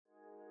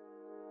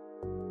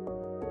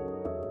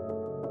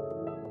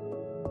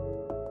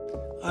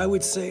I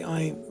would say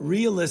I'm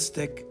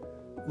realistic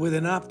with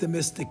an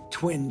optimistic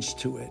twinge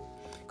to it,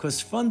 because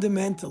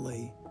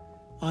fundamentally,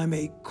 I'm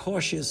a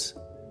cautious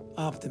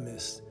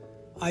optimist.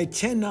 I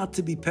tend not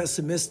to be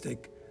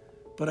pessimistic,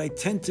 but I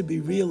tend to be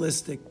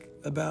realistic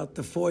about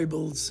the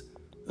foibles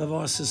of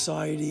our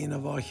society and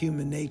of our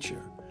human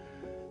nature.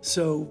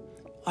 So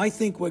I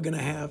think we're going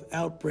to have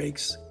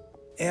outbreaks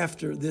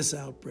after this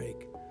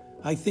outbreak.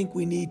 I think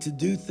we need to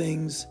do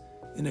things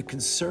in a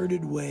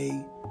concerted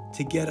way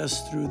to get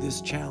us through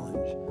this challenge.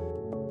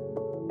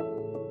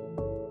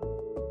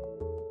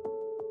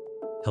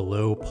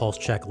 Hello, Pulse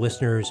Check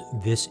listeners.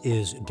 This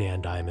is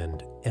Dan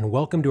Diamond, and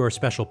welcome to our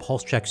special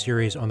Pulse Check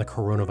series on the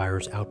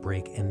coronavirus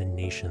outbreak and the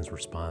nation's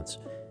response.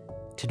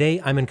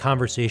 Today, I'm in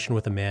conversation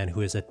with a man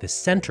who is at the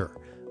center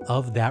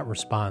of that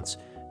response,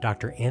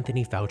 Dr.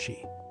 Anthony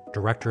Fauci,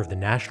 director of the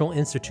National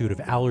Institute of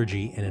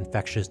Allergy and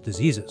Infectious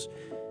Diseases.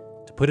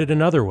 To put it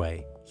another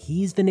way,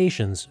 he's the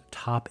nation's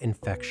top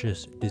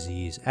infectious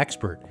disease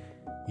expert.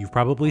 You've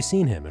probably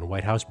seen him in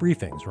White House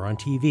briefings or on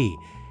TV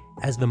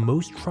as the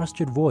most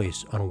trusted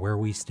voice on where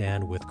we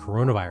stand with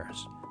coronavirus.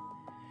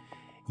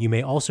 You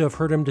may also have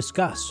heard him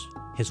discuss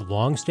his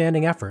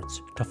long-standing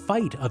efforts to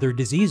fight other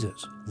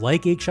diseases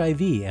like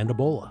HIV and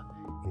Ebola,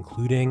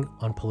 including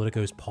on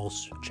Politico's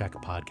Pulse Check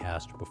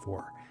podcast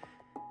before.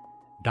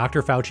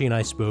 Dr. Fauci and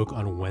I spoke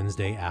on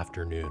Wednesday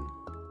afternoon,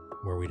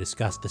 where we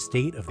discussed the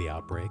state of the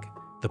outbreak,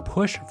 the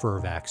push for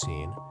a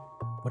vaccine,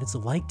 what it's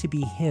like to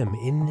be him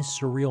in this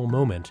surreal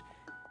moment,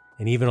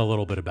 and even a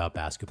little bit about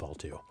basketball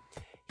too.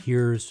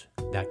 Here's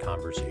that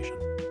conversation.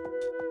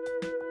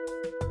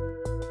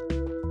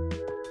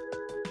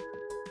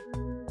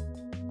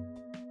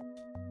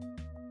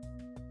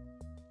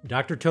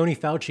 Dr. Tony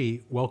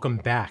Fauci, welcome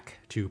back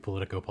to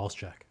Politico Pulse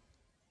Check.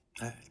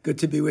 Good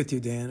to be with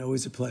you, Dan.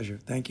 Always a pleasure.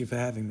 Thank you for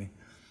having me.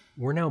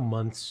 We're now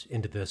months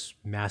into this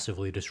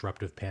massively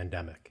disruptive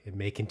pandemic. It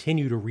may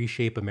continue to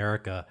reshape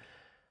America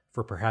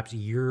for perhaps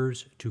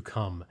years to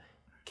come.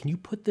 Can you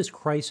put this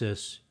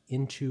crisis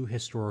into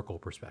historical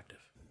perspective?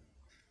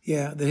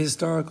 Yeah, the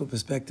historical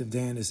perspective,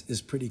 Dan,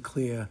 is pretty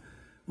clear.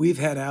 We've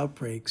had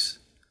outbreaks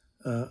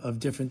of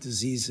different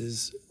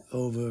diseases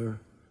over,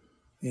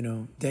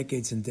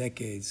 decades and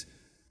decades.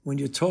 When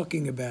you're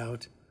talking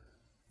about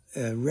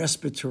a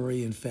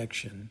respiratory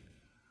infection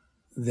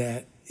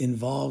that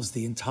involves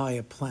the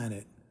entire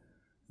planet,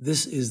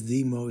 this is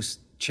the most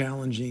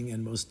challenging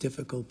and most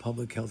difficult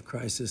public health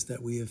crisis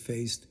that we have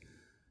faced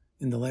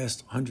in the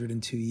last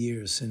 102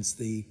 years since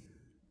the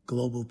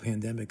global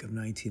pandemic of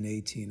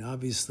 1918.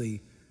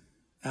 Obviously,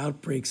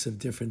 outbreaks of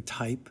different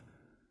type,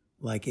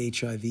 like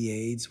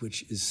HIV/AIDS,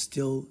 which is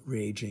still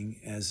raging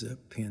as a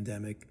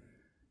pandemic,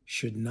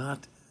 should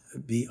not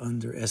be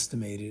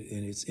underestimated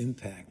in its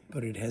impact,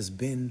 but it has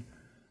been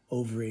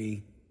over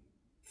a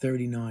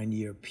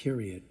 39-year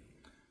period.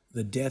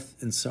 The death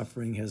and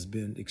suffering has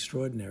been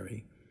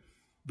extraordinary,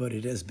 but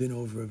it has been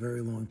over a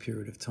very long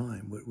period of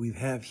time. What we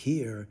have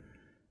here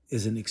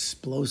is an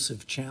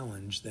explosive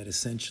challenge that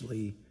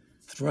essentially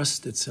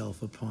thrust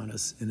itself upon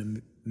us in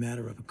a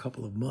matter of a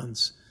couple of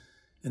months,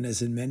 and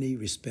has in many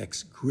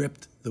respects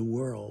gripped the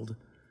world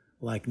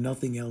like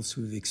nothing else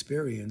we've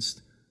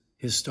experienced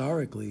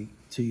historically,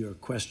 to your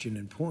question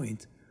and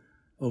point,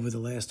 over the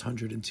last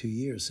 102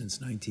 years since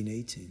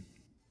 1918.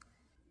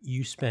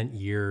 You spent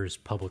years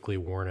publicly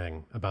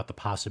warning about the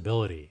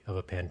possibility of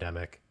a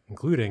pandemic,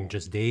 including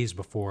just days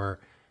before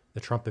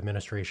the Trump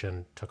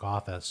administration took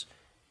office.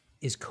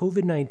 Is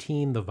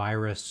COVID-19 the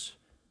virus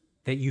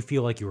that you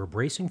feel like you were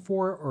bracing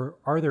for, or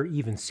are there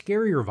even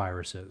scarier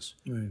viruses,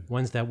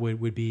 ones that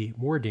would be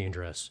more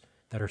dangerous,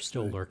 that are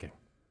still lurking?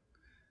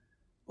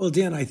 Well,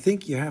 Dan, I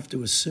think you have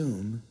to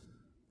assume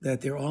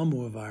that there are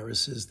more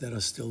viruses that are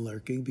still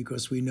lurking,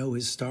 because we know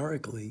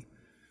historically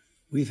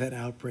we've had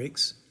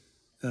outbreaks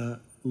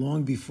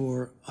long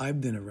before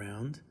I've been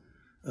around,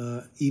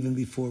 even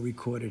before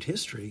recorded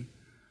history.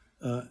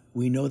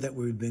 We know that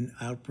we've been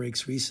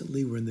outbreaks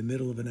recently. We're in the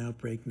middle of an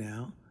outbreak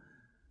now.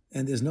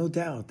 And there's no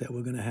doubt that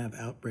we're going to have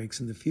outbreaks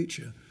in the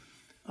future.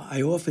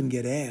 I often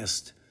get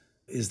asked,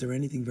 is there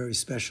anything very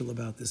special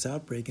about this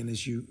outbreak? And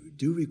as you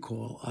do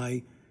recall,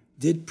 I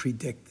did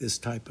predict this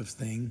type of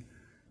thing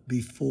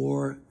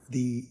before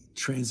the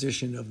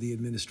transition of the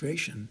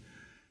administration,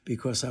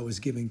 because I was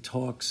giving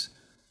talks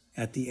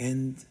at the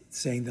end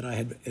saying that I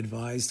had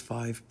advised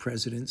 5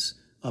 presidents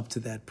up to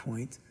that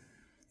point,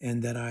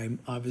 and that I'm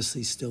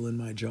obviously still in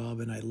my job,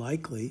 and I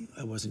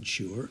wasn't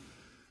sure,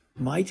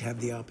 might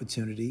have the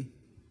opportunity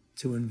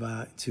to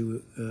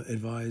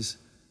advise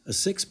a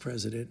 6th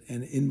president.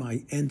 And in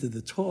my end of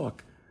the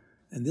talk,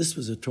 and this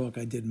was a talk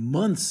I did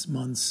months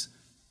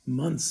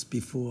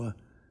before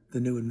the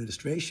new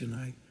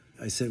administration,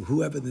 I said,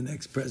 whoever the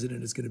next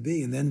president is going to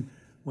be. And then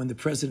when the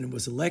president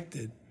was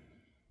elected,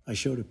 I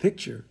showed a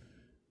picture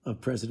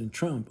of President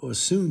Trump, or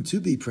soon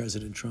to be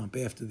President Trump,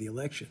 after the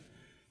election.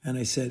 And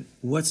I said,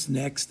 what's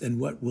next, and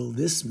what will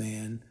this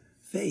man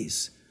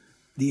face?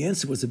 The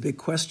answer was a big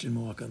question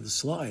mark on the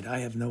slide. I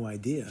have no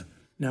idea.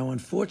 Now,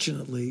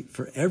 unfortunately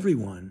for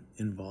everyone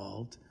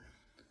involved,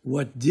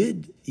 what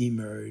did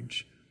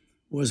emerge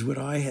was what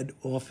I had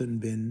often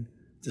been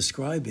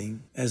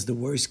describing as the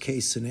worst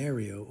case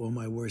scenario or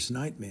my worst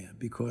nightmare,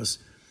 because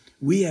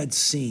we had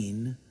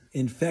seen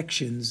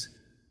infections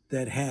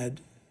that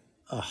had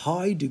a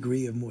high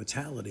degree of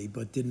mortality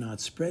but did not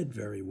spread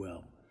very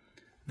well.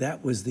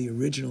 That was the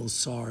original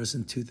SARS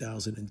in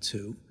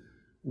 2002,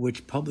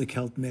 which public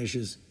health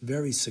measures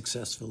very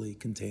successfully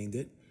contained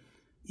it.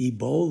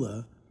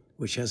 Ebola,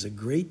 which has a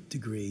great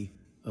degree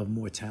of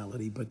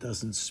mortality but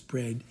doesn't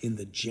spread in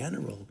the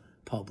general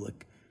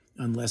public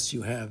unless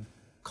you have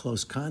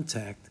close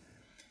contact.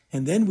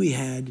 And then we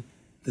had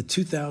the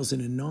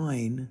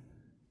 2009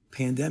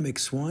 pandemic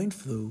swine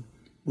flu,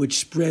 which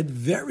spread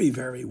very,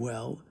 very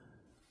well,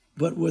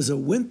 but was a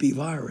wimpy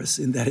virus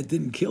in that it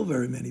didn't kill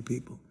very many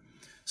people.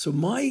 So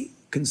my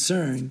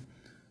concern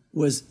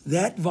was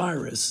that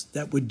virus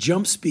that would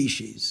jump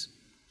species,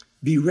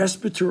 be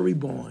respiratory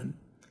borne,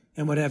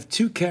 and would have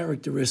two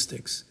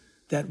characteristics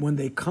that when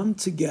they come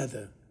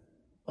together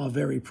are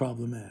very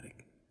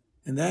problematic.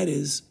 And that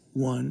is,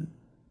 one,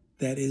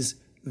 that is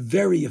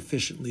very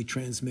efficiently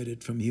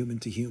transmitted from human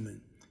to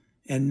human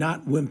and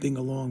not wimping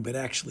along, but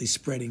actually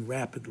spreading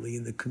rapidly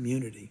in the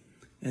community.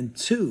 And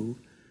two,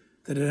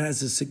 that it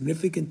has a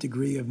significant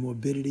degree of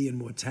morbidity and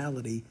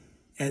mortality,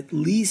 at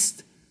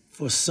least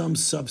for some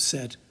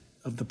subset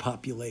of the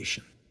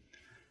population.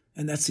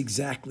 And that's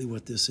exactly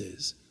what this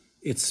is.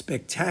 It's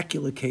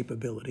spectacular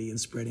capability in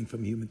spreading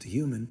from human to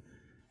human.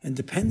 And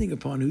depending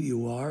upon who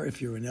you are,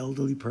 if you're an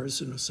elderly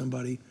person or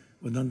somebody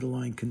with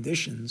underlying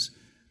conditions,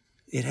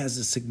 it has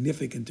a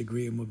significant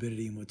degree of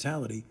morbidity and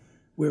mortality,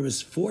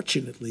 whereas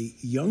fortunately,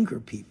 younger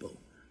people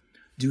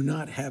do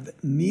not have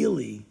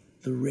nearly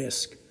the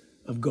risk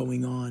of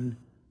going on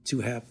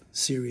to have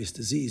serious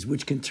disease,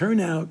 which can turn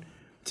out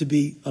to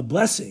be a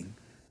blessing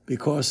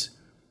because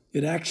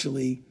it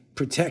actually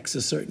protects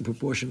a certain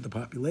proportion of the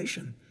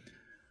population,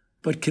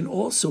 but can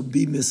also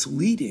be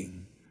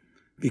misleading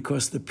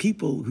because the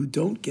people who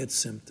don't get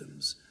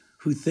symptoms,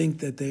 who think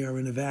that they are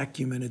in a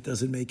vacuum and it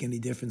doesn't make any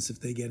difference if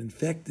they get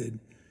infected,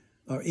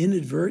 are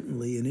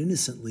inadvertently and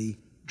innocently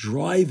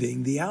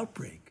driving the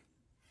outbreak.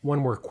 One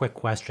more quick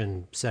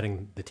question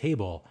setting the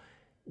table.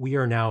 We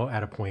are now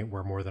at a point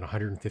where more than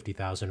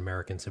 150,000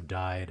 Americans have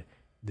died.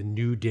 The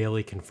new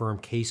daily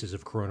confirmed cases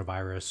of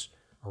coronavirus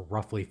are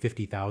roughly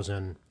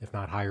 50,000, if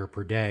not higher,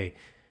 per day.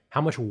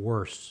 How much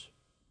worse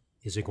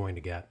is it going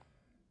to get?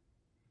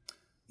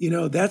 You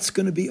know, that's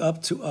going to be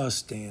up to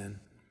us, Dan.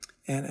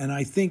 And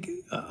I think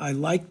I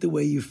like the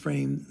way you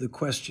framed the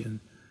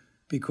question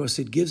because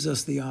it gives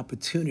us the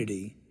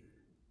opportunity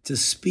to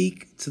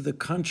speak to the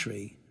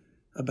country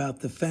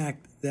about the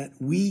fact that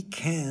we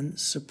can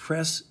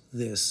suppress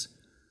this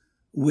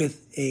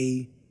with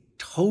a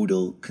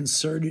total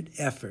concerted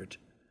effort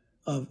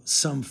of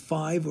some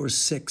 5 or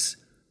 6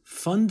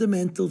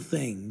 fundamental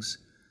things,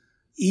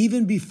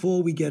 even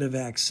before we get a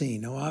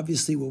vaccine. Now,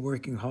 obviously, we're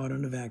working hard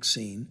on a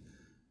vaccine.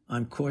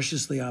 I'm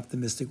cautiously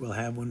optimistic we'll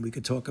have one. We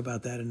could talk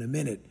about that in a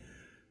minute.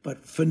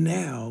 But for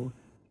now,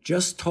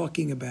 just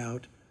talking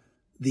about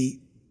the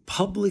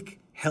public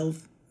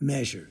health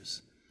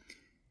measures,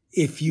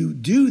 if you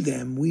do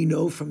them, we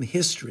know from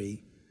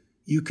history,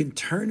 you can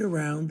turn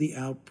around the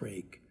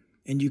outbreak,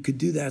 and you could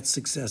do that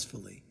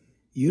successfully.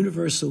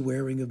 Universal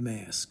wearing of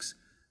masks,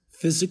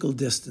 physical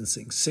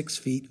distancing, 6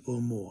 feet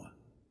or more.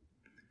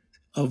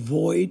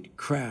 Avoid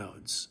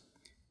crowds,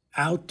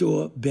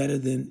 outdoor better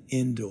than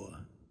indoor.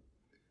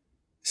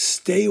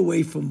 Stay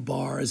away from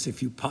bars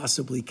if you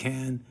possibly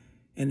can,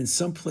 and in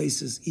some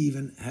places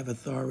even have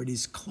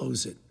authorities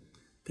close it.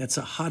 That's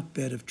a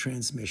hotbed of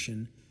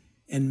transmission,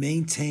 and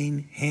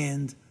maintain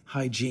hand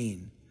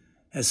hygiene.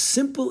 As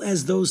simple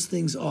as those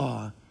things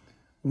are,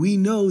 we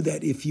know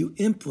that if you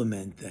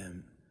implement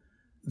them,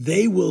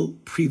 they will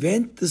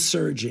prevent the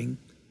surging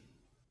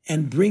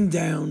and bring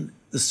down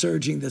the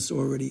surging that's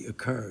already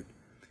occurred.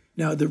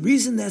 Now, the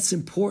reason that's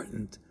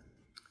important,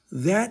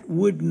 that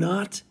would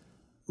not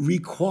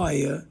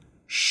require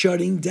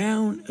shutting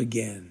down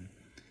again.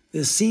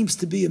 There seems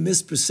to be a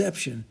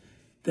misperception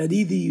that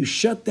either you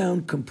shut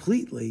down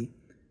completely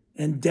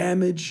and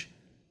damage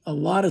a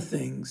lot of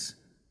things,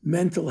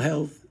 mental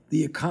health,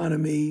 the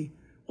economy,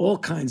 all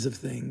kinds of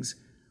things,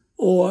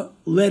 or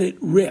let it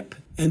rip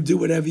and do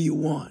whatever you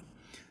want.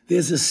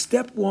 There's a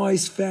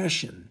stepwise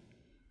fashion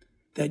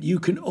that you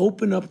can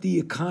open up the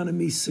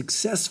economy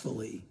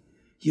successfully.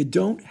 You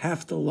don't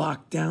have to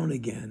lock down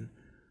again.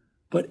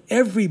 But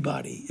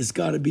everybody has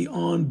got to be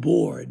on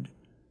board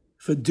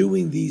for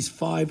doing these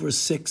 5 or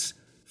 6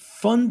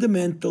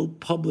 fundamental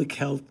public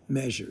health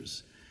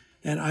measures.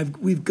 And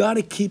we've got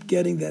to keep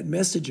getting that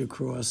message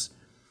across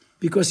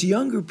because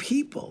younger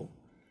people,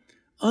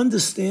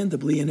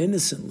 understandably and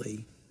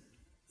innocently,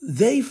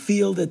 they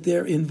feel that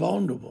they're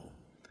invulnerable.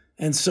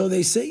 And so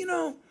they say, you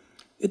know,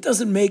 it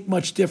doesn't make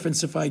much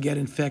difference if I get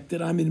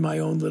infected. I'm in my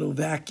own little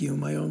vacuum,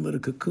 my own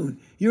little cocoon.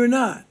 You're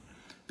not.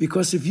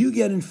 Because if you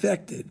get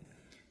infected,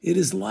 it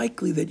is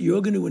likely that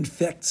you're going to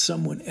infect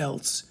someone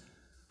else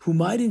who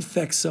might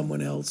infect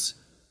someone else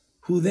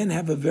who then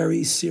have a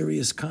very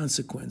serious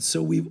consequence.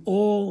 So we've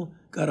all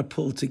got to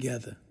pull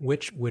together.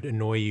 Which would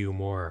annoy you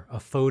more, a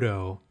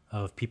photo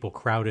of people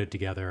crowded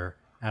together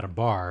at a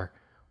bar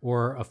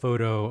or a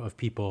photo of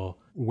people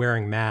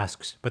wearing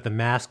masks, but the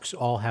masks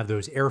all have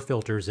those air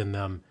filters in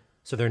them,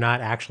 so they're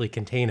not actually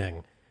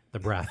containing the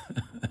breath?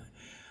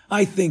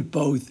 I think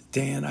both,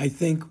 Dan. I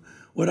think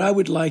what I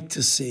would like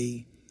to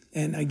see,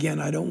 and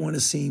again, I don't want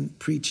to seem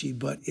preachy,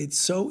 but it's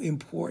so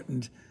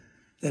important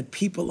that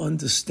people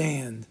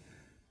understand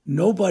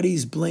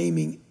nobody's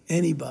blaming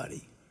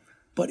anybody.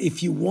 But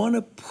if you want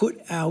to put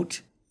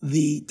out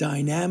the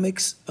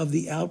dynamics of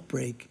the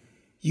outbreak,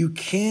 you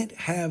can't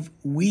have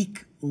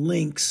weak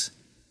links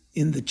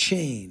in the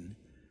chain.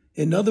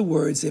 In other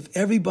words, if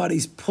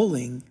everybody's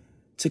pulling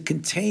to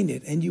contain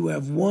it and you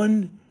have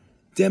one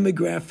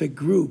demographic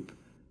group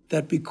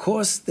that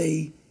because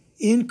they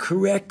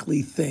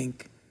incorrectly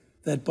think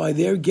that by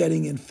their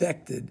getting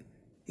infected,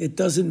 it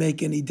doesn't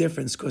make any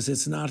difference because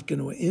it's not going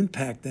to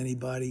impact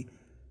anybody,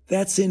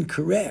 that's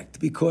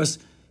incorrect, because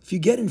if you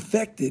get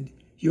infected,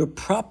 you're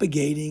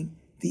propagating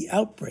the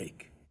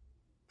outbreak.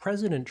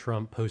 President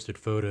Trump posted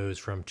photos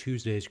from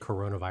Tuesday's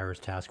coronavirus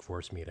task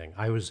force meeting.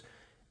 I was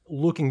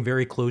looking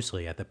very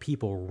closely at the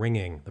people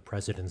ringing the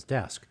president's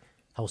desk.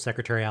 Health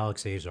Secretary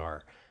Alex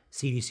Azar,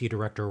 CDC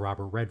Director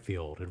Robert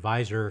Redfield,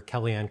 Advisor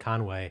Kellyanne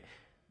Conway.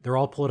 They're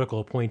all political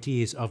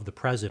appointees of the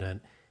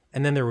president.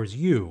 And then there was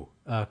you,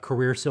 a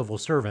career civil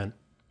servant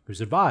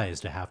who's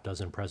advised a half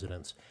dozen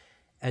presidents.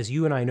 As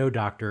you and I know,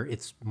 Doctor,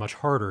 it's much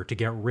harder to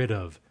get rid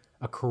of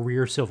a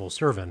career civil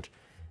servant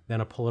than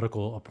a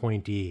political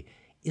appointee.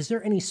 Is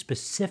there any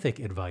specific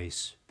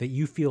advice that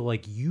you feel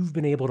like you've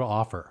been able to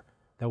offer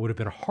that would have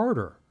been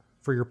harder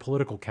for your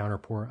political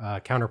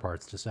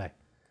counterparts to say?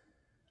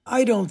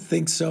 I don't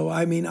think so.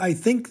 I mean, I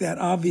think that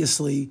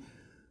obviously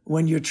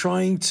when you're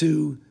trying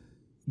to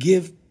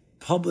give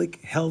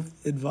public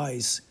health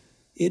advice,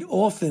 it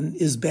often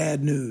is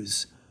bad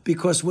news,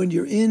 because when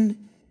you're in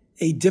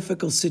a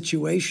difficult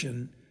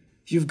situation,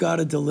 you've got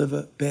to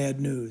deliver bad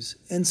news.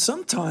 And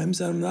sometimes,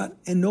 and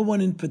no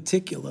one in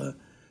particular,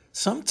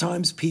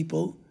 sometimes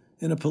people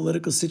in a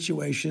political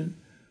situation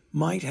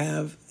might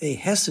have a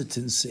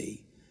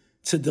hesitancy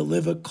to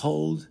deliver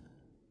cold,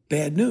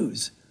 bad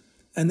news.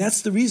 And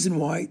that's the reason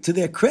why, to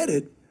their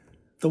credit,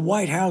 the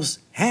White House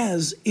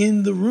has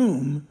in the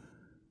room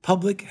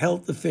public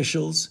health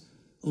officials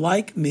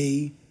like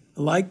me,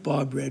 like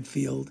Bob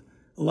Redfield,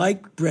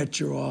 like Brett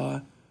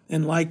Giroir,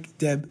 and like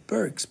Deb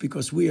Birx,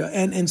 because we are,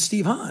 and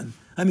Steve Hahn.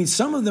 I mean,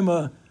 some of them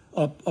are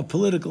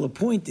political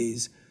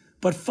appointees,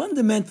 but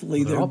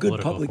fundamentally they're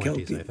good public health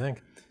people. I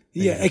think.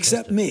 Yeah,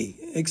 except me.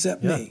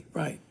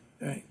 Right,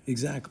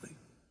 exactly.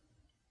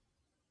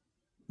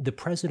 The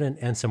president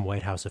and some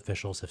White House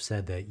officials have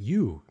said that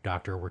you,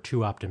 doctor, were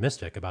too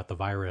optimistic about the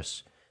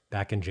virus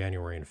back in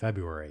January and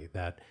February,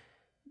 that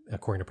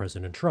according to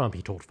President Trump,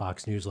 he told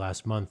Fox News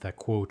last month that,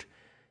 quote,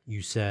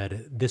 you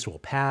said, this will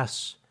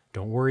pass,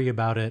 don't worry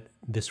about it,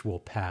 this will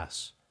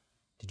pass.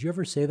 Did you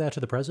ever say that to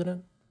the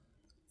president?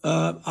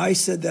 I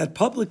said that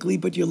publicly,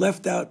 but you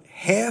left out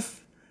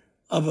half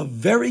of a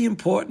very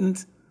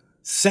important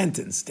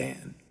sentence,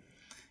 Dan.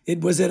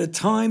 It was at a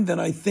time that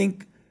I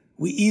think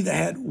we either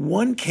had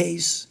one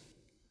case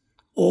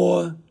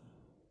or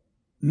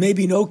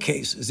maybe no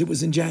cases. It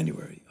was in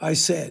January. I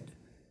said,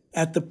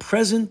 at the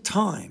present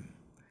time,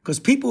 because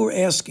people were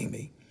asking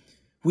me,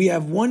 we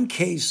have one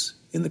case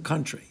in the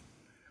country.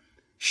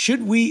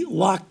 Should we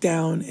lock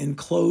down and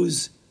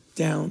close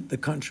down the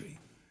country?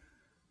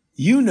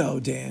 You know,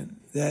 Dan,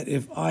 that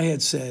if I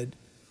had said,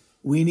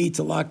 we need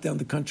to lock down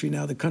the country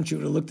now, the country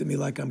would have looked at me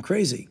like I'm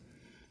crazy.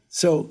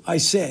 So I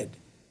said,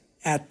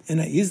 and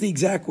here's the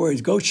exact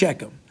words, go check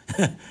them.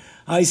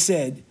 I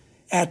said,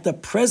 at the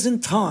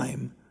present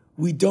time,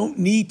 we don't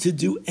need to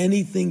do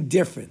anything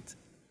different.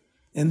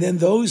 And then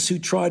those who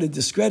try to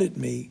discredit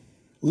me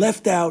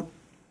left out,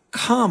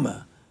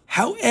 comma,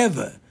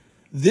 however,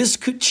 this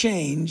could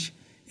change,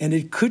 and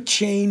it could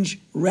change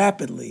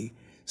rapidly.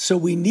 So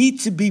we need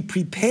to be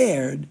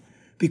prepared,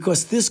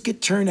 because this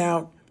could turn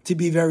out to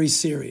be very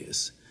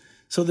serious.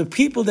 So the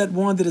people that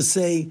wanted to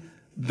say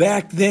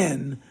back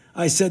then,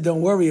 I said,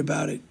 don't worry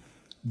about it,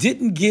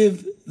 didn't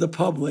give the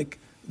public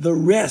the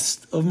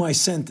rest of my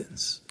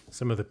sentence.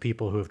 Some of the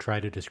people who have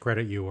tried to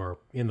discredit you are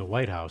in the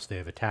White House. They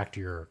have attacked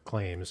your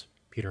claims.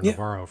 Peter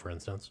Navarro, for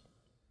instance.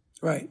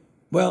 Right.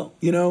 Well,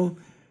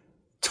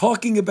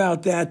 talking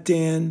about that,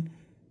 Dan,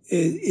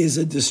 is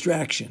a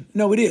distraction.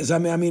 No, it is. I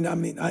mean,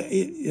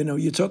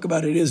 you talk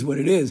about it is what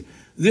it is.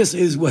 This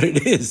is what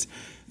it is.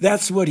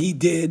 That's what he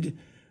did.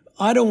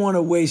 I don't want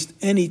to waste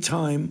any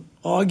time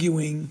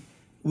arguing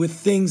with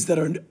things that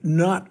are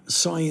not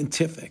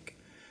scientific.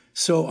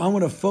 So I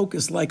want to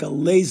focus like a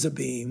laser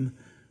beam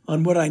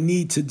on what I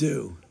need to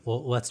do.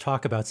 Well, let's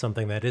talk about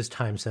something that is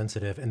time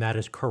sensitive, and that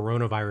is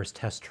coronavirus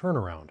test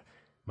turnaround.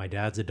 My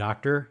dad's a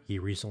doctor. He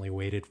recently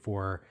waited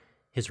for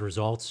his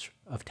results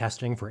of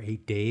testing for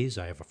 8 days.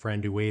 I have a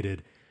friend who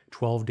waited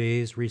 12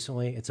 days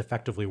recently. It's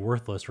effectively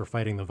worthless for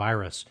fighting the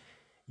virus.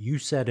 You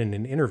said in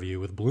an interview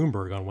with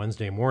Bloomberg on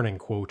Wednesday morning,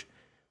 quote,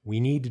 We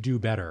need to do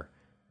better.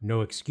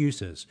 No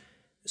excuses.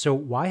 So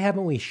why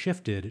haven't we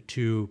shifted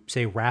to,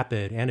 say,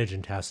 rapid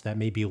antigen tests that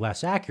may be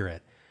less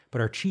accurate,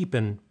 but are cheap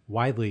and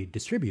widely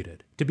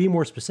distributed? To be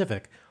more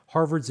specific,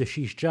 Harvard's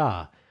Ashish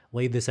Jha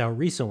laid this out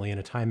recently in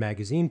a Time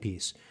magazine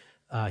piece.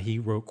 He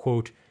wrote,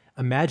 quote,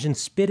 "Imagine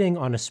spitting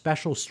on a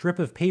special strip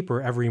of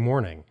paper every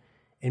morning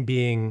and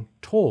being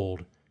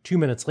told 2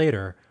 minutes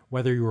later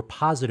whether you were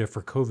positive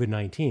for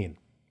COVID-19.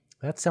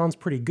 That sounds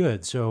pretty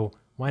good, so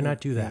why not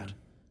do that?"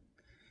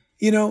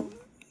 You know,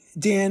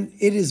 Dan,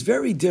 it is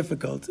very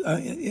difficult.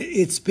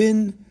 It's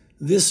been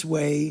this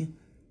way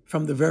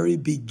from the very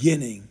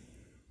beginning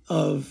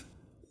of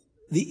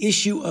the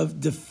issue of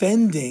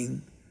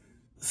defending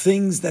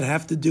things that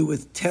have to do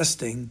with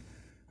testing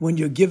when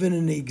you're given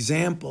an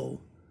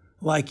example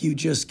like you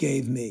just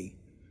gave me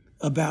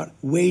about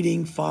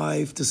waiting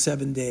 5 to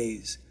 7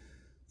 days.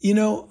 You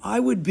know, I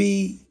would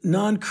be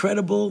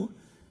non-credible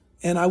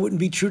and I wouldn't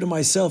be true to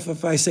myself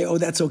if I say, oh,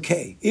 that's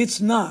okay.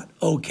 It's not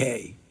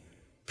okay,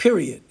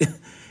 period.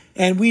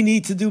 And we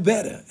need to do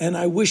better. And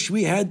I wish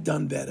we had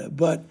done better.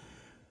 But,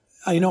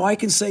 I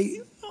can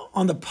say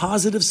on the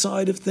positive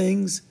side of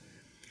things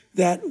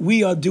that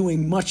we are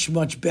doing much,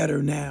 much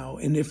better now.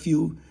 And if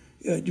you,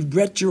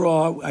 Brett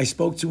Giroir, I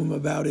spoke to him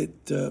about it,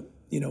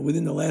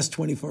 within the last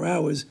 24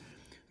 hours,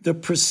 the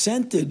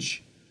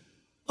percentage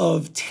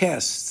of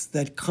tests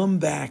that come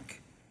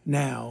back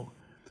now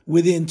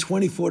within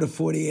 24 to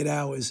 48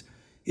 hours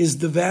is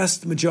the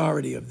vast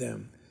majority of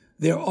them.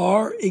 There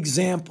are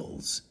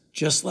examples,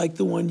 just like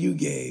the one you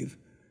gave,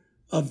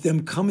 of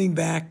them coming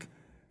back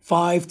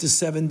 5 to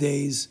 7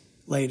 days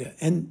later.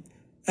 And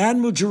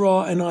Admiral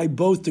Giroir and I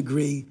both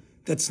agree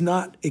that's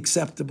not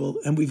acceptable,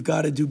 and we've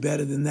got to do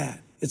better than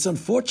that. It's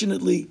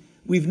unfortunately,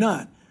 we've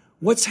not.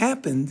 What's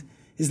happened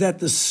is that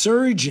the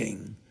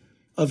surging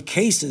of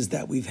cases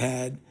that we've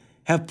had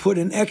have put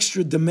an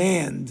extra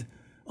demand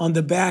on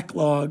the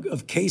backlog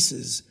of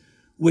cases,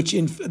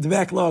 the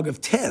backlog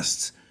of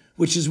tests,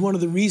 which is one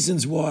of the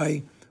reasons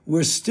why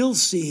we're still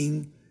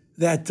seeing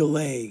that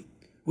delay,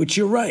 which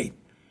you're right.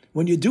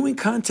 When you're doing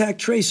contact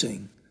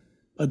tracing,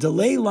 a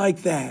delay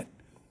like that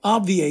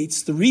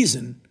obviates the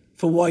reason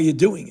for why you're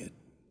doing it.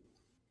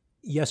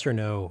 Yes or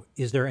no,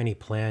 is there any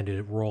plan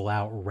to roll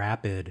out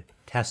rapid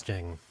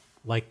testing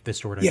like this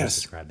sort of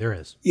just described? There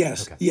is.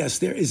 Yes, okay. Yes,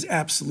 there is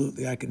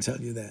absolutely. I can tell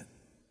you that.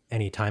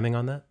 Any timing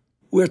on that?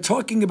 We're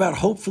talking about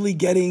hopefully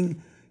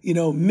getting,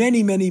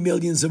 many, many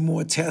millions of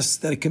more tests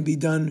that can be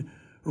done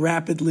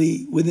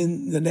rapidly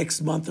within the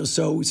next month or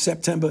so,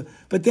 September.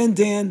 But then,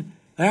 Dan,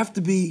 I have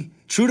to be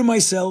true to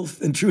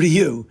myself and true to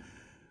you.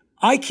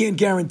 I can't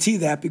guarantee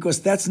that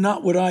because that's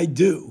not what I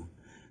do.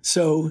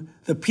 So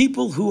the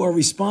people who are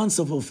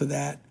responsible for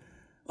that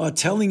are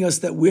telling us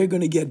that we're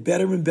going to get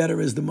better and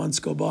better as the months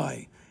go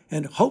by.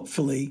 And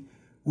hopefully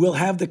we'll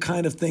have the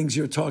kind of things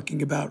you're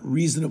talking about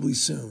reasonably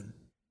soon.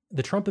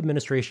 The Trump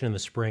administration in the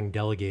spring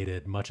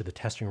delegated much of the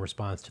testing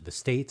response to the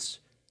states.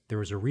 There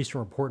was a recent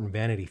report in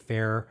Vanity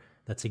Fair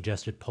that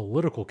suggested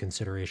political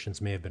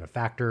considerations may have been a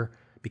factor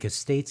because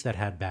states that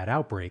had bad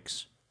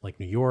outbreaks, like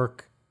New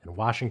York and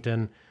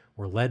Washington,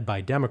 were led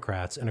by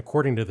Democrats. And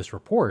according to this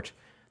report,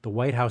 the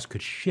White House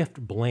could shift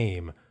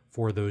blame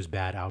for those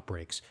bad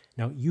outbreaks.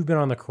 Now, you've been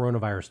on the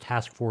coronavirus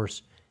task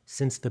force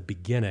since the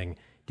beginning.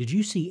 Did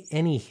you see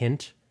any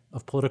hint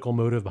of political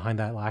motive behind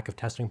that lack of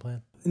testing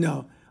plan?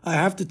 No. I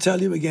have to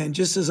tell you again,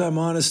 just as I'm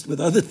honest with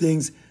other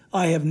things,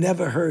 I have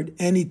never heard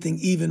anything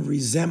even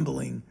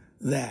resembling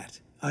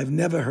that. I've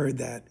never heard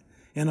that.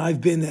 And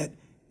I've been at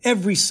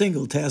every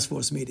single task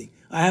force meeting.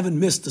 I haven't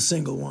missed a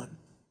single one.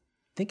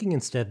 Thinking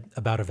instead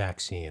about a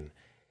vaccine,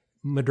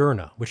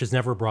 Moderna, which has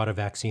never brought a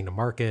vaccine to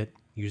market,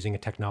 using a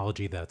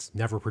technology that's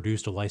never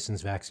produced a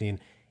licensed vaccine,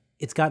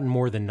 it's gotten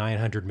more than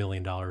 $900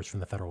 million from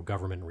the federal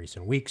government in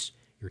recent weeks.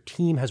 Your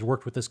team has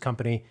worked with this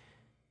company.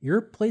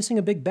 You're placing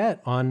a big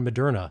bet on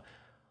Moderna.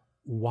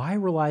 Why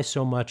rely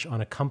so much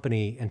on a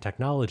company and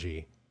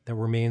technology that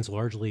remains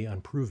largely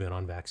unproven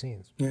on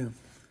vaccines? Yeah.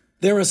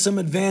 There are some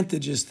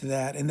advantages to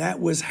that, and that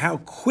was how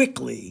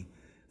quickly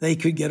they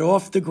could get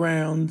off the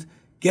ground,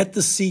 get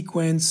the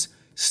sequence,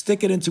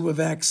 stick it into a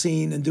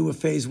vaccine, and do a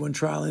phase 1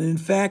 trial. And in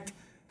fact,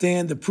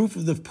 Dan, the proof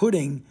of the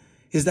pudding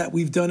is that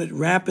we've done it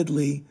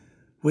rapidly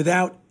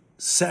without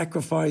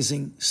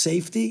sacrificing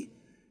safety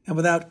and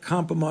without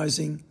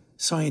compromising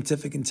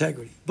scientific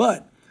integrity.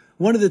 But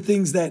one of the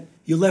things that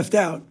you left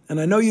out, and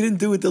I know you didn't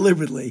do it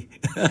deliberately.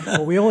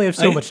 Well, we only have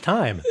so much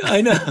time.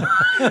 I know.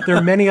 There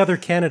are many other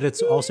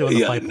candidates also in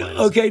the pipeline.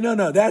 Okay,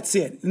 no, that's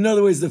it. In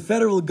other words, the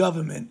federal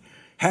government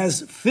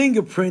has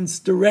fingerprints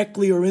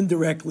directly or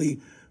indirectly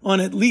on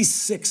at least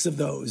 6 of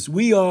those.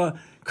 We are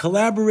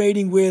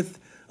collaborating with,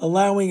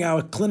 allowing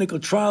our clinical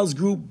trials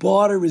group.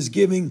 BARDA is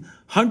giving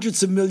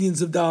hundreds of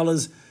millions of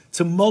dollars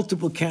to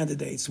multiple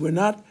candidates. We're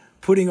not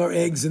putting our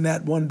eggs in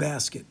that one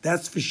basket,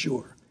 that's for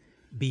sure.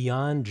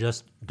 Beyond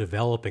just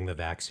developing the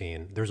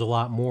vaccine, there's a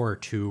lot more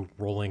to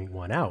rolling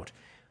one out.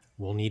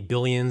 We'll need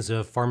billions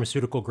of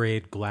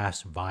pharmaceutical-grade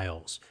glass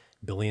vials,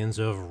 billions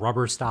of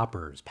rubber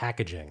stoppers,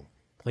 packaging,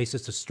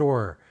 places to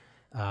store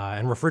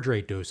and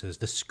refrigerate doses.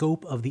 The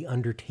scope of the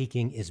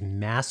undertaking is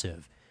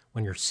massive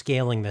when you're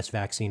scaling this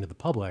vaccine to the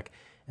public.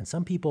 And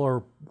some people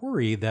are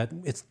worried that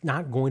it's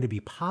not going to be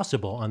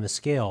possible on the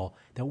scale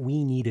that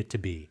we need it to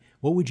be.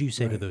 What would you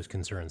say to those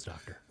concerns,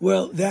 Doctor?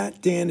 Well,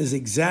 that, Dan, is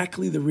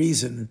exactly the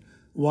reason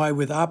why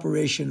with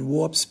Operation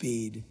Warp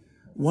Speed,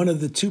 one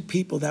of the two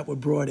people that were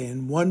brought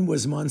in, one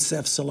was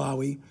Moncef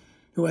Slaoui,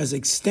 who has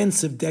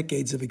extensive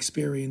decades of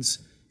experience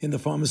in the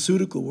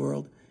pharmaceutical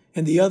world,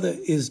 and the other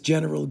is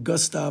General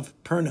Gustav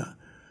Perna,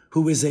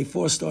 who is a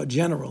four-star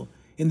general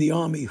in the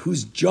Army,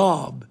 whose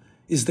job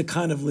is the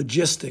kind of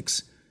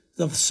logistics,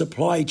 the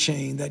supply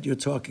chain that you're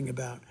talking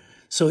about.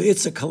 So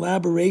it's a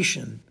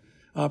collaboration,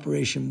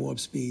 Operation Warp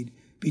Speed,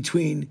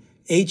 between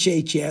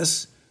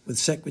HHS with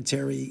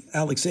Secretary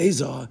Alex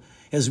Azar,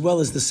 as well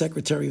as the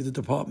Secretary of the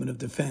Department of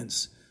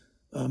Defense,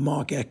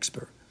 Mark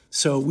Exper.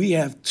 So we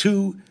have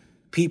two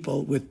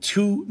people with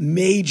two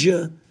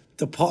major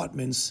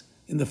departments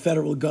in the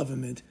federal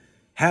government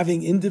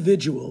having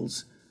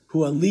individuals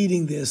who are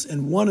leading this,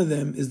 and one of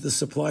them is the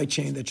supply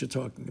chain that you're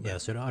talking about. Yeah,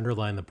 so to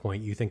underline the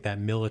point, you think that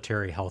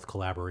military health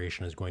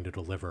collaboration is going to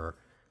deliver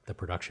the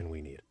production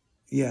we need?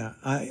 Yeah,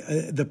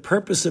 the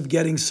purpose of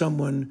getting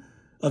someone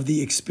of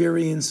the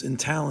experience and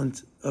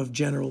talent of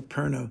General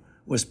Perna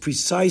was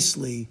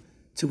precisely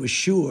to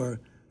assure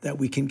that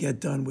we can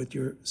get done what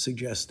you're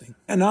suggesting.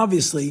 And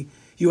obviously,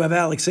 you have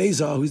Alex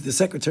Azar, who's the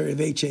Secretary of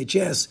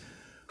HHS,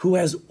 who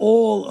has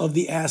all of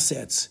the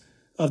assets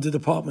of the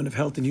Department of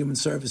Health and Human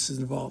Services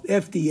involved: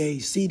 FDA,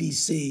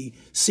 CDC,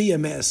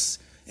 CMS,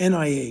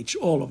 NIH,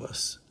 all of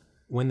us.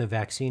 When the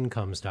vaccine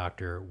comes,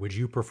 Doctor, would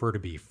you prefer to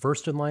be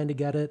first in line to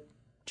get it,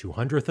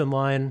 200th in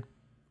line,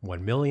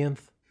 1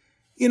 millionth?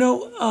 You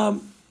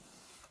know,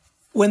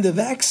 when the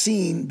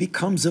vaccine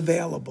becomes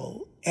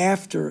available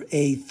after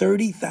a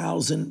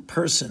 30,000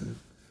 person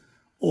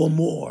or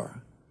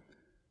more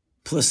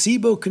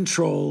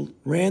placebo-controlled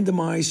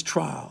randomized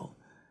trial,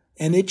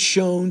 and it's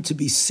shown to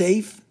be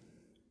safe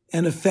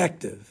and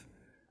effective,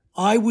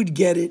 I would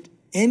get it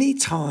any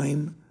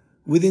time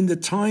within the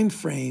time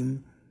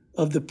frame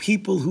of the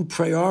people who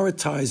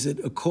prioritize it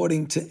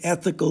according to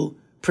ethical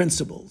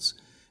principles.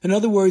 In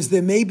other words,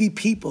 there may be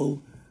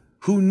people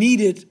who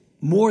need it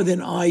more than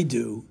I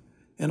do,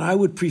 and I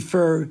would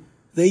prefer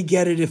they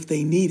get it if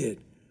they need it.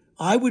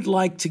 I would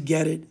like to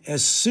get it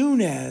as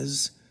soon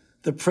as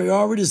the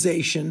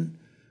prioritization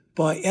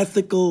by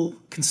ethical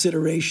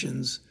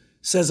considerations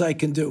says I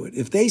can do it.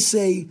 If they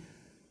say,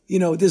 you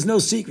know, there's no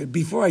secret.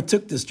 Before I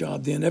took this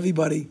job, Dan,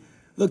 everybody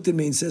looked at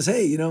me and says,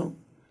 hey, you know,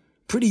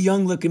 pretty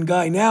young looking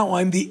guy. Now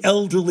I'm the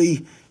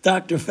elderly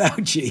Dr.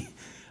 Fauci.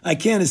 I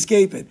can't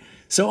escape it.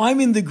 So I'm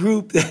in the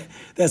group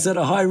that's at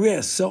a high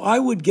risk. So I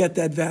would get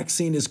that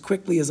vaccine as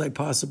quickly as I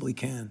possibly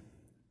can.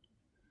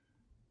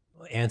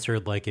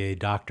 Answered like a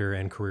doctor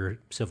and career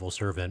civil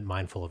servant,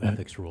 mindful of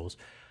ethics rules.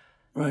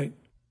 Right.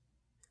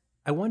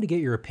 I wanted to get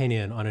your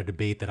opinion on a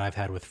debate that I've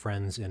had with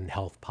friends in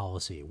health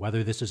policy,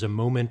 whether this is a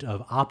moment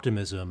of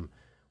optimism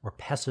or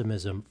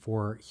pessimism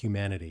for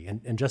humanity.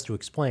 And just to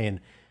explain,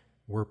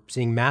 we're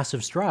seeing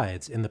massive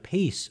strides in the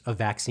pace of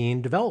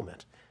vaccine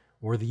development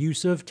or the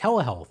use of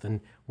telehealth,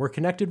 and we're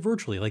connected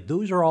virtually. Like,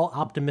 those are all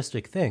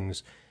optimistic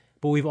things.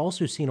 But we've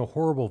also seen a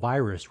horrible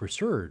virus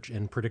resurge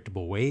in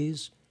predictable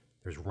ways.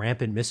 There's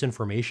rampant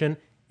misinformation,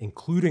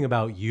 including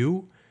about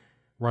you,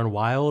 run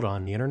wild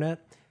on the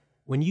internet.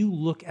 When you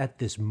look at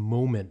this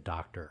moment,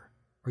 Doctor,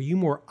 are you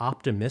more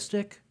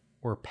optimistic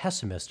or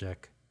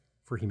pessimistic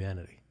for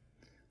humanity?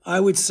 I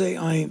would say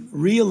I'm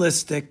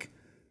realistic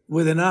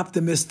with an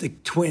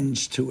optimistic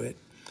twinge to it,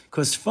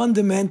 because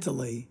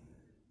fundamentally,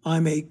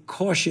 I'm a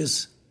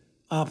cautious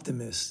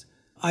optimist.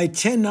 I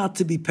tend not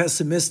to be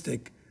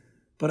pessimistic,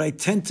 but I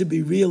tend to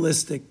be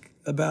realistic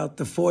about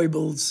the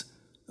foibles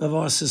of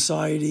our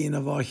society and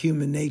of our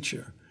human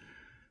nature.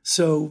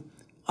 So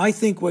I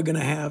think we're going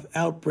to have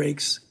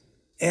outbreaks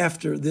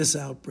after this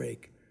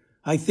outbreak.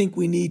 I think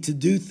we need to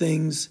do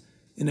things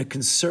in a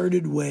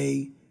concerted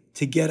way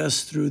to get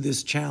us through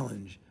this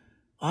challenge.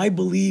 I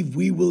believe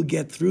we will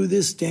get through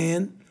this,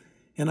 Dan,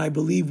 and I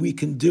believe we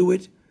can do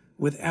it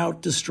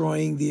without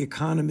destroying the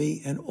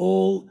economy and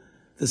all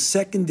the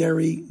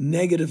secondary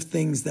negative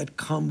things that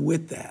come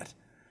with that.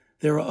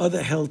 There are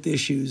other health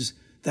issues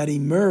that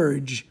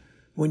emerge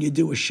when you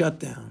do a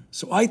shutdown.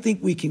 So I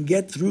think we can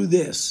get through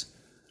this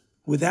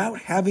without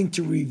having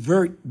to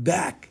revert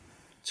back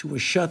to a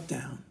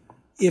shutdown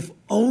if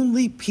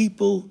only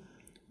people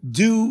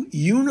do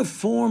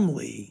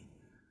uniformly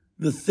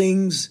the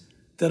things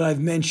that I've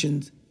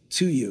mentioned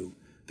to you.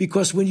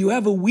 Because when you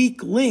have a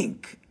weak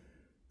link,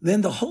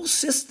 then the whole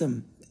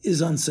system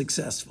is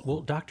unsuccessful.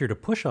 Well, Doctor, to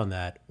push on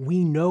that,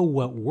 we know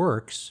what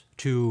works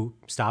to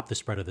stop the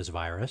spread of this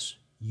virus.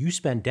 You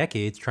spent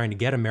decades trying to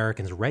get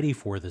Americans ready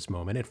for this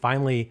moment. It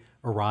finally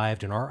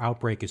arrived, and our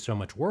outbreak is so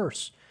much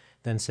worse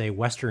than, say,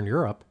 Western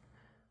Europe.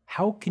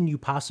 How can you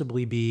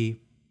possibly be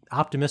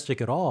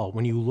optimistic at all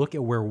when you look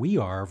at where we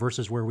are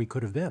versus where we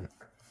could have been?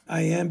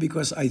 I am,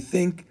 because I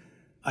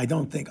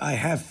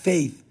have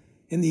faith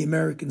in the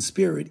American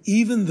spirit,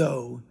 even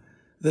though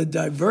the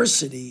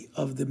diversity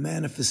of the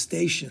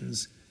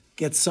manifestations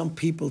gets some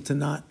people to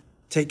not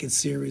take it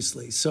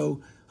seriously.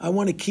 So I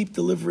want to keep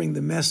delivering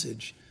the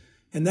message.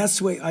 And that's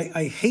the way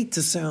I hate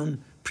to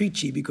sound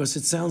preachy because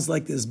it sounds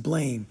like there's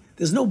blame.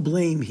 There's no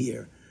blame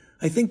here.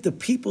 I think the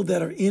people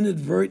that are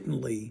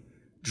inadvertently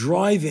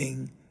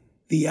driving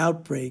the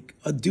outbreak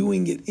are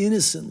doing it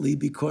innocently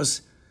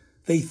because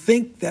they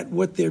think that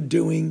what they're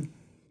doing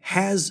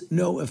has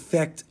no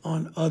effect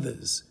on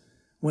others,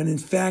 when in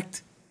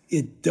fact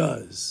it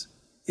does.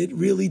 It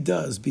really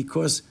does,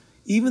 because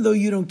even though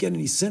you don't get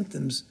any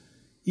symptoms,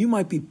 you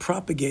might be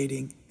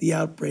propagating the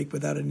outbreak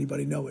without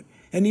anybody know it.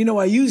 And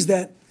I use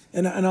that,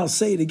 and I'll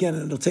say it again,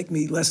 and it'll take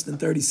me less than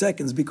 30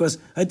 seconds because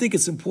I think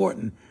it's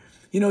important.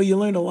 You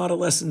learn a lot of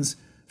lessons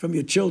from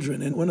your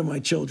children, and one of my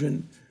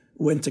children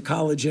went to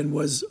college and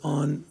was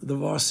on the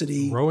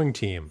varsity rowing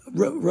team.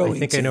 Rowing I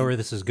think team. I know where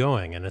this is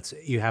going, and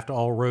you have to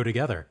all row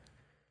together.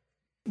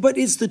 But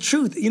it's the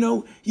truth.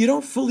 You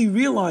don't fully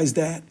realize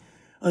that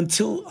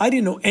until I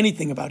didn't know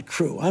anything about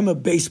crew. I'm a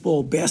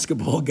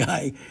basketball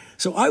guy.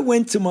 So I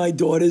went to my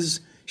daughter's.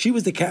 She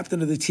was the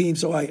captain of the team,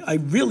 so I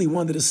really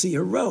wanted to see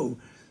her row.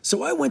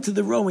 So I went to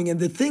the rowing, and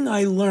the thing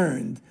I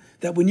learned,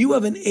 that when you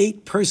have an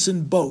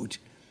 8-person boat,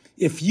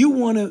 if you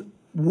want to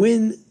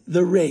win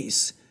the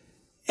race,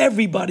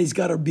 everybody's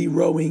got to be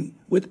rowing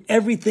with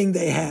everything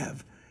they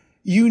have.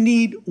 You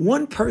need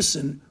one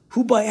person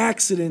who by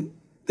accident,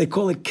 they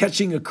call it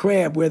catching a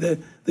crab, where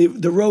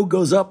the row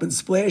goes up and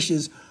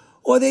splashes,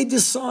 or they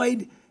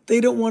decide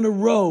they don't want to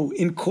row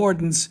in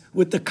accordance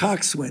with the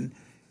coxswain.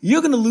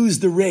 You're going to lose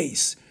the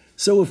race.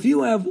 So if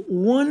you have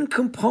one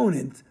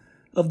component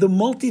of the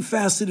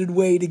multifaceted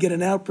way to get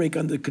an outbreak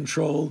under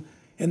control,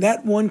 and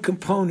that one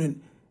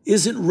component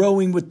isn't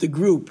rowing with the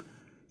group,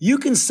 you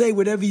can say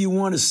whatever you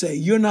want to say.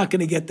 You're not going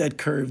to get that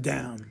curve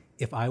down.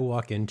 If I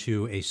walk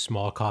into a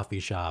small coffee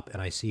shop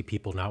and I see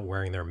people not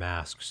wearing their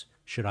masks,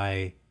 should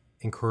I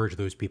encourage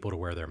those people to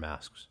wear their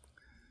masks?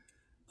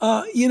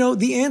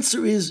 The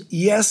answer is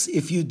yes,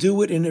 if you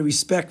do it in a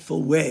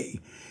respectful way.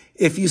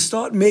 If you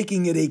start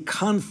making it a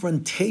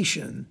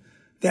confrontation,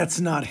 that's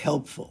not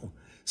helpful.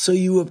 So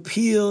you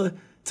appeal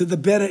to the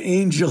better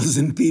angels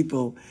in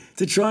people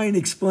to try and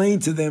explain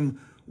to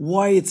them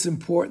why it's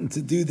important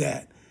to do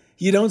that.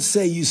 You don't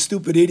say, you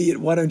stupid idiot,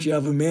 why don't you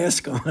have a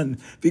mask on?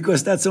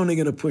 Because that's only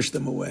going to push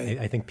them away.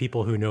 I think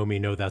people who know me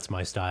know that's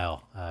my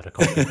style, to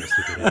call people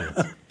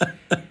stupid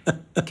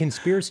idiots.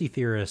 Conspiracy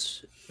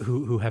theorists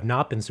who have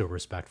not been so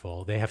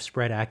respectful, they have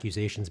spread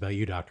accusations about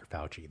you, Dr.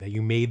 Fauci, that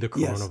you made the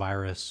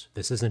coronavirus. Yes.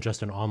 This isn't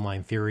just an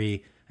online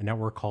theory. A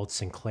network called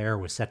Sinclair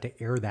was set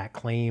to air that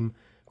claim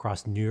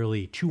across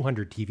nearly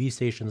 200 TV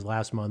stations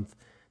last month.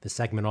 The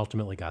segment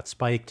ultimately got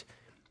spiked.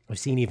 I've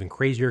seen even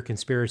crazier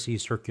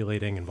conspiracies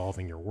circulating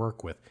involving your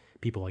work with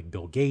people like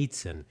Bill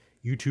Gates and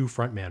U2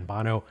 frontman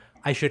Bono.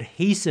 I should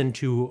hasten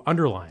to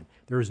underline,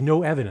 there is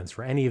no evidence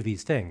for any of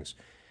these things.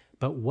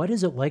 But what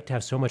is it like to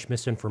have so much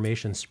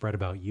misinformation spread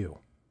about you?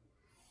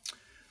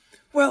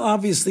 Well,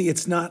 obviously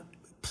it's not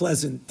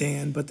pleasant,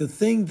 Dan, but the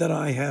thing that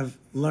I have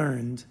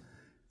learned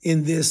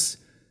in this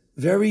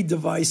very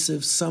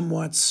divisive,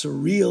 somewhat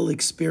surreal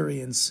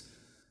experience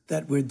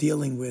that we're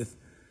dealing with,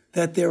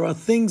 that there are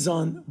things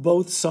on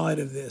both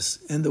sides of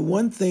this. And the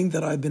one thing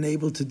that I've been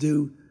able to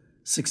do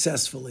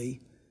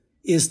successfully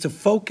is to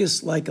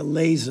focus like a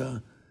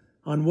laser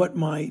on what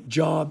my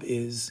job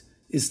is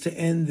to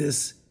end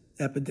this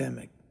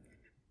epidemic,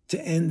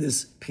 to end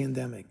this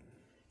pandemic.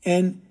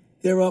 And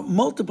there are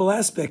multiple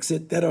aspects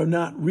that are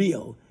not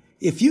real.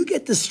 If you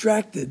get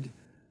distracted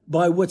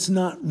by what's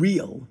not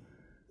real,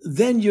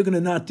 then you're going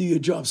to not do your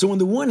job. So on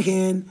the one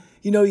hand,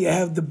 you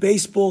have the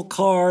baseball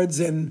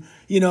cards and,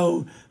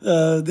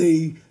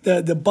 the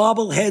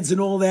bobbleheads and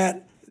all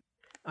that.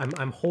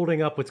 I'm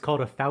holding up what's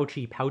called a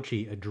Fauci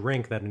pouchy, a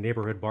drink that a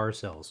neighborhood bar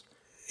sells.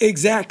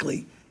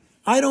 Exactly.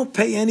 I don't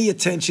pay any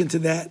attention to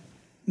that.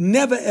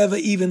 Never, ever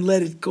even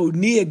let it go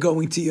near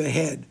going to your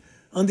head.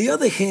 On the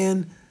other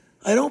hand,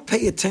 I don't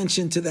pay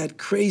attention to that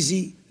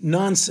crazy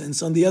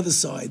nonsense on the other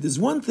side. There's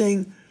one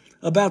thing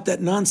about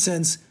that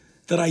nonsense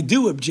that I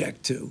do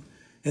object to,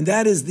 and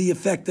that is the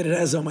effect that it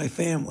has on my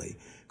family.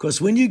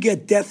 Because when you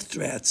get death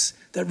threats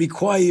that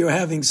require you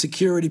having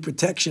security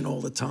protection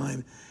all the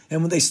time,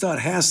 and when they start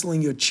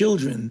hassling your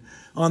children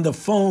on the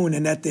phone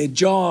and at their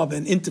job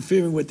and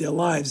interfering with their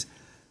lives,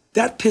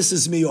 that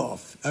pisses me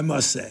off, I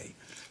must say.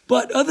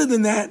 But other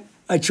than that,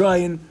 I try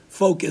and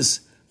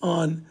focus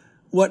on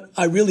what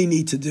I really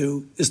need to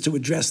do is to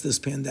address this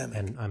pandemic.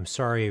 And I'm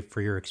sorry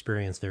for your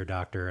experience there,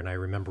 Doctor. And I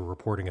remember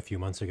reporting a few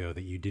months ago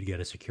that you did get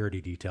a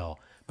security detail.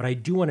 But I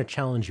do want to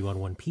challenge you on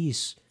one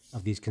piece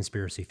of these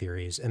conspiracy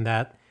theories, and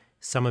that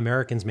some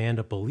Americans may end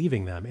up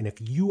believing them. And if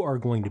you are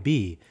going to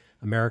be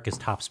America's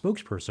top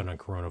spokesperson on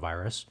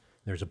coronavirus,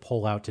 there's a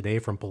poll out today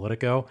from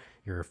Politico.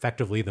 You're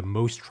effectively the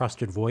most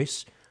trusted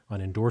voice on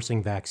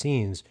endorsing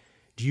vaccines.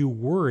 Do you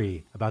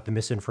worry about the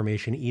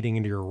misinformation eating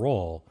into your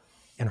role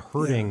and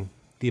hurting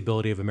the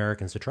ability of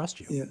Americans to trust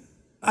you? Yeah.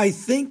 I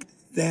think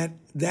that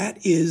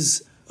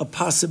is a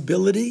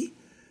possibility,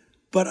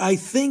 But I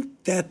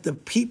think that the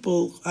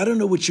people, I don't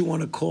know what you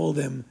want to call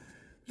them,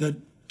 the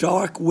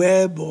dark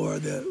web or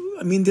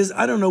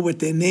I don't know what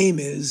their name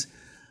is.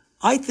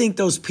 I think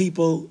those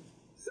people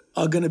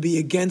are going to be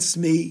against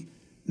me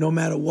no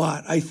matter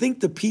what. I think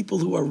the people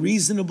who are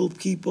reasonable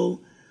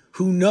people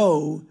who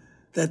know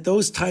that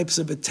those types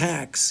of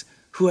attacks,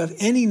 who have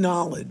any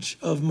knowledge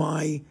of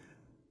my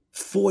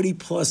 40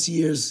 plus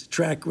years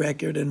track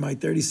record and my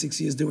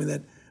 36 years doing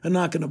that, are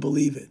not going to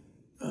believe it.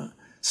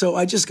 So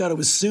I just got to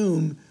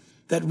assume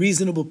that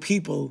reasonable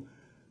people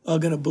are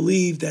going to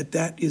believe that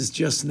that is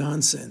just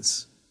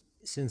nonsense.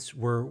 Since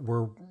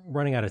we're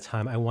running out of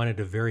time, I wanted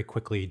to very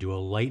quickly do a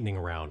lightning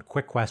round,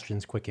 quick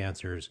questions, quick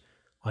answers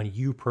on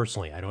you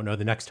personally. I don't know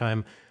the next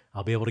time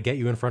I'll be able to get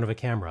you in front of a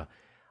camera.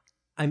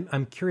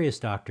 I'm curious,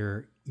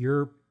 Doctor,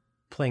 you're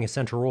playing a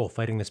central role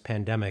fighting this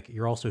pandemic.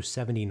 You're also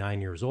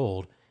 79 years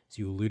old, as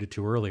you alluded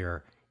to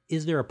earlier.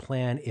 Is there a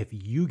plan if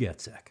you get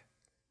sick?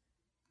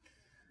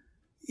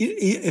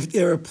 If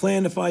there a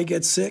plan if I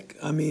get sick,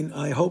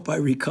 I hope I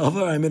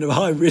recover. I'm in a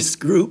high-risk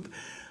group.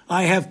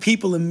 I have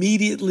people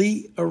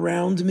immediately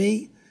around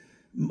me,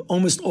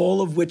 almost all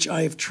of which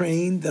I have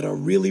trained that are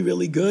really,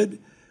 really good.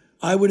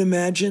 I would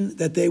imagine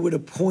that they would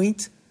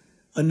appoint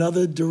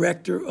another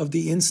director of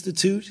the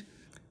Institute,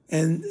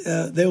 and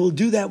they will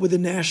do that with a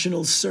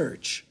national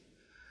search.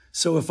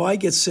 So if I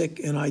get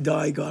sick and I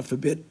die, God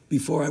forbid,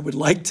 before I would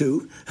like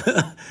to,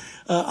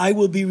 I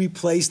will be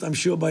replaced, I'm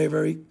sure, by a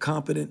very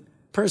competent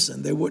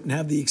person. They wouldn't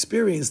have the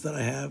experience that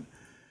I have.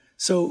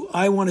 So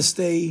I want to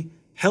stay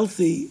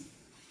healthy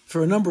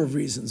for a number of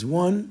reasons.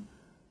 One,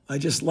 I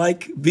just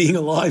like being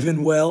alive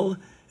and well.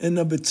 And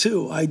number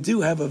two, I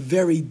do have a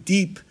very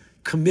deep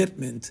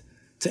commitment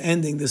to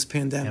ending this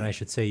pandemic. And I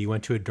should say you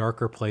went to a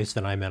darker place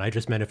than I meant. I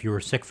just meant if you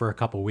were sick for a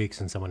couple of weeks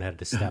and someone had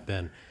to step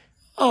in.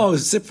 Oh,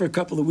 sick for a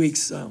couple of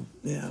weeks.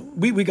 Yeah,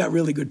 we got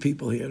really good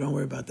people here. Don't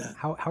worry about that.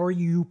 How are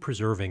you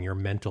preserving your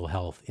mental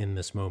health in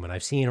this moment?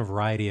 I've seen a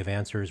variety of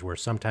answers where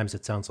sometimes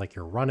it sounds like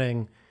you're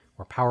running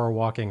or power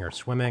walking or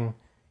swimming.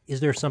 Is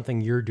there something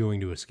you're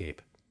doing to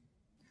escape?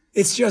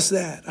 It's just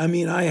that.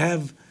 I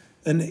have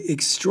an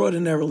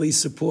extraordinarily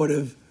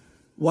supportive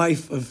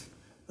wife of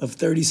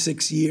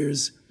 36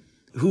 years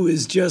who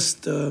is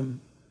just,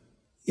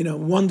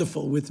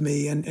 wonderful with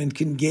me and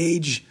can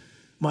gauge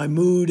my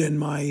mood and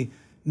my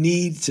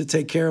need to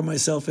take care of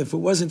myself. If it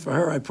wasn't for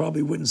her, I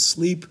probably wouldn't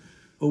sleep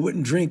or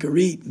wouldn't drink or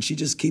eat. And she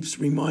just keeps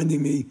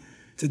reminding me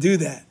to do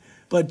that.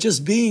 But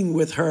just being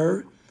with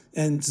her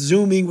and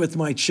Zooming with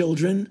my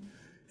children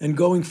and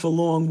going for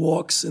long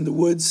walks in the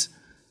woods,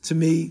 to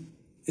me,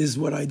 is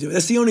what I do.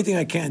 That's the only thing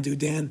I can do,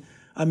 Dan.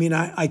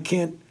 I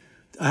can't,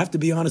 I have to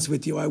be honest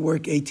with you. I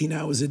work 18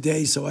 hours a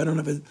day, so I don't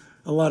have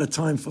a lot of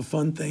time for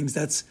fun things.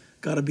 That's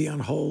got to be on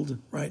hold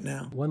right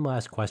now. One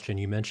last question.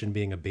 You mentioned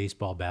being a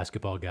baseball,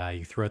 basketball guy.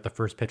 You threw out the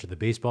first pitch of the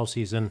baseball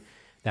season.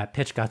 That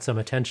pitch got some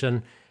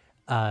attention.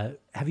 Have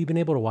you been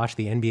able to watch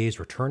the NBA's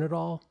return at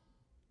all?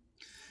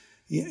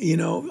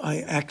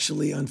 I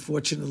actually,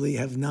 unfortunately,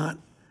 have not.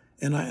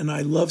 And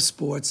I love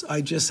sports.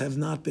 I just have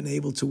not been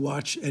able to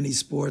watch any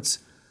sports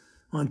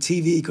on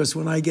TV because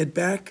when I get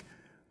back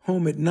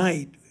home at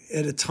night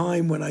at a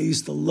time when I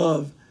used to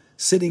love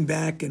sitting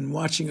back and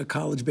watching a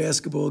college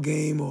basketball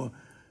game or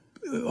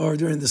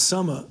during the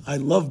summer, I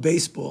love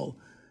baseball.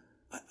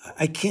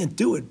 I can't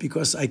do it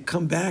because I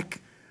come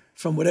back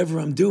from whatever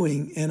I'm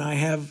doing and I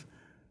have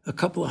a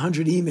couple of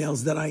hundred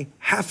emails that I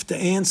have to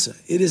answer.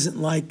 It isn't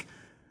like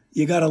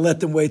you got to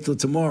let them wait till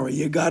tomorrow.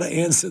 You got to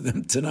answer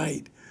them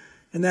tonight.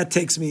 And that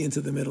takes me into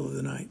the middle of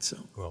the night. So,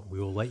 well, we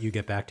will let you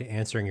get back to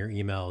answering your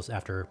emails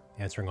after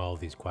answering all of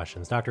these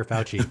questions. Dr.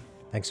 Fauci,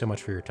 thanks so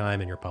much for your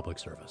time and your public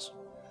service.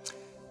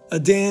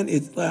 Dan,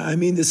 I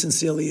mean this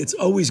sincerely. It's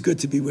always good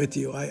to be with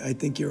you. I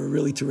think you're a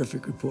really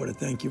terrific reporter.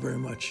 Thank you very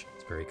much.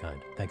 It's very kind.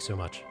 Thanks so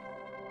much.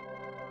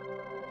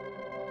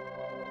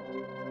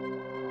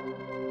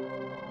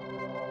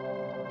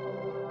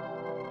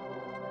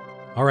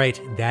 All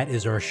right, that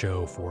is our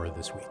show for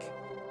this week.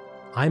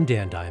 I'm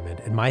Dan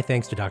Diamond, and my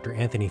thanks to Dr.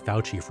 Anthony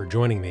Fauci for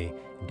joining me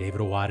and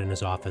David Awad in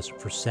his office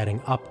for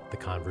setting up the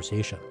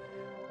conversation.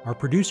 Our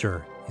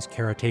producer is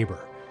Kara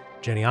Tabor.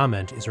 Jenny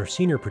Ament is our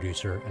senior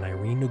producer, and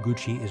Irene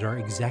Noguchi is our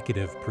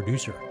executive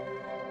producer.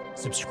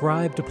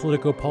 Subscribe to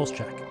Politico Pulse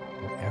Check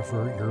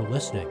wherever you're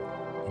listening,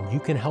 and you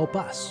can help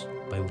us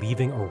by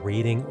leaving a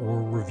rating or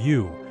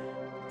review.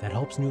 That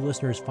helps new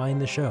listeners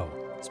find the show,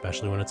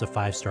 especially when it's a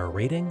 5-star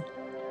rating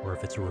or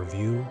if it's a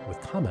review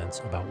with comments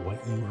about what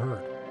you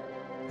heard.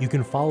 You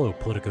can follow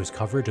Politico's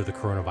coverage of the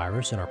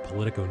coronavirus in our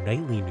Politico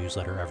Nightly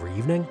newsletter every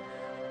evening,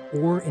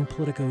 or in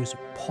Politico's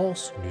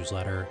Pulse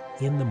newsletter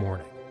in the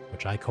morning,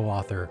 which I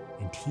co-author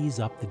and tease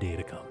up the day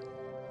to come.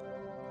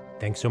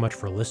 Thanks so much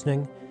for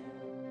listening.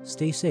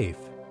 Stay safe,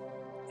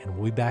 and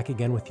we'll be back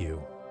again with you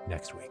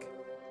next week.